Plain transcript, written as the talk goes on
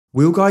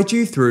We'll guide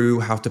you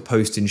through how to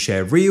post and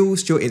share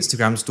Reels to your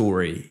Instagram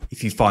story.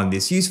 If you find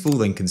this useful,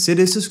 then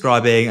consider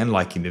subscribing and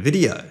liking the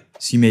video.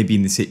 So you may be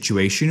in the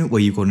situation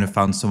where you've gone and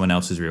found someone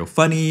else's reel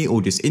funny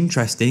or just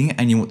interesting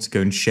and you want to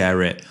go and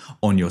share it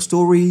on your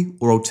story,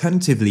 or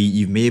alternatively,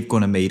 you may have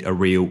gone and made a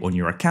reel on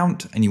your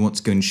account and you want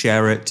to go and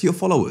share it to your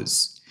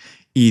followers.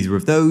 Either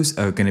of those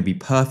are going to be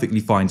perfectly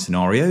fine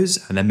scenarios,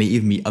 and there may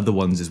even be other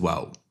ones as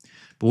well.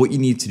 But what you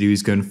need to do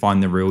is go and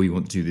find the reel you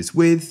want to do this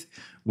with,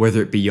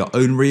 whether it be your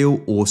own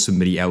reel or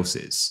somebody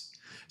else's.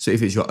 So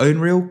if it's your own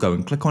reel, go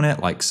and click on it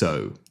like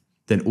so.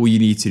 Then all you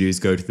need to do is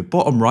go to the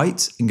bottom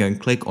right and go and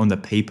click on the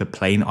paper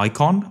plane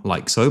icon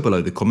like so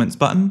below the comments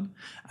button,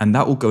 and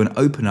that will go and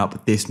open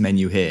up this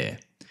menu here.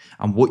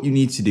 And what you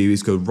need to do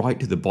is go right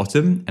to the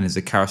bottom and there's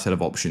a carousel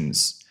of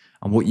options.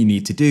 And what you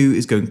need to do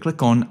is go and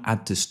click on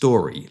add to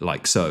story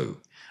like so.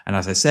 And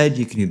as I said,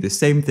 you can do the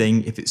same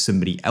thing if it's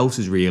somebody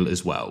else's reel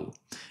as well.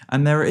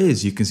 And there it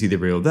is, you can see the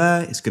reel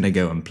there, it's going to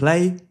go and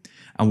play.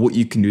 And what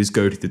you can do is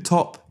go to the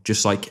top,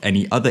 just like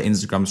any other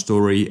Instagram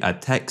story,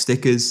 add text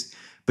stickers,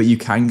 but you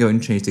can go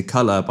and change the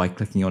color by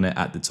clicking on it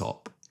at the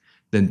top.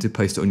 Then to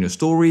post it on your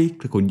story,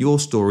 click on your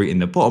story in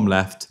the bottom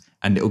left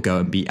and it'll go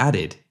and be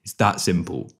added. It's that simple.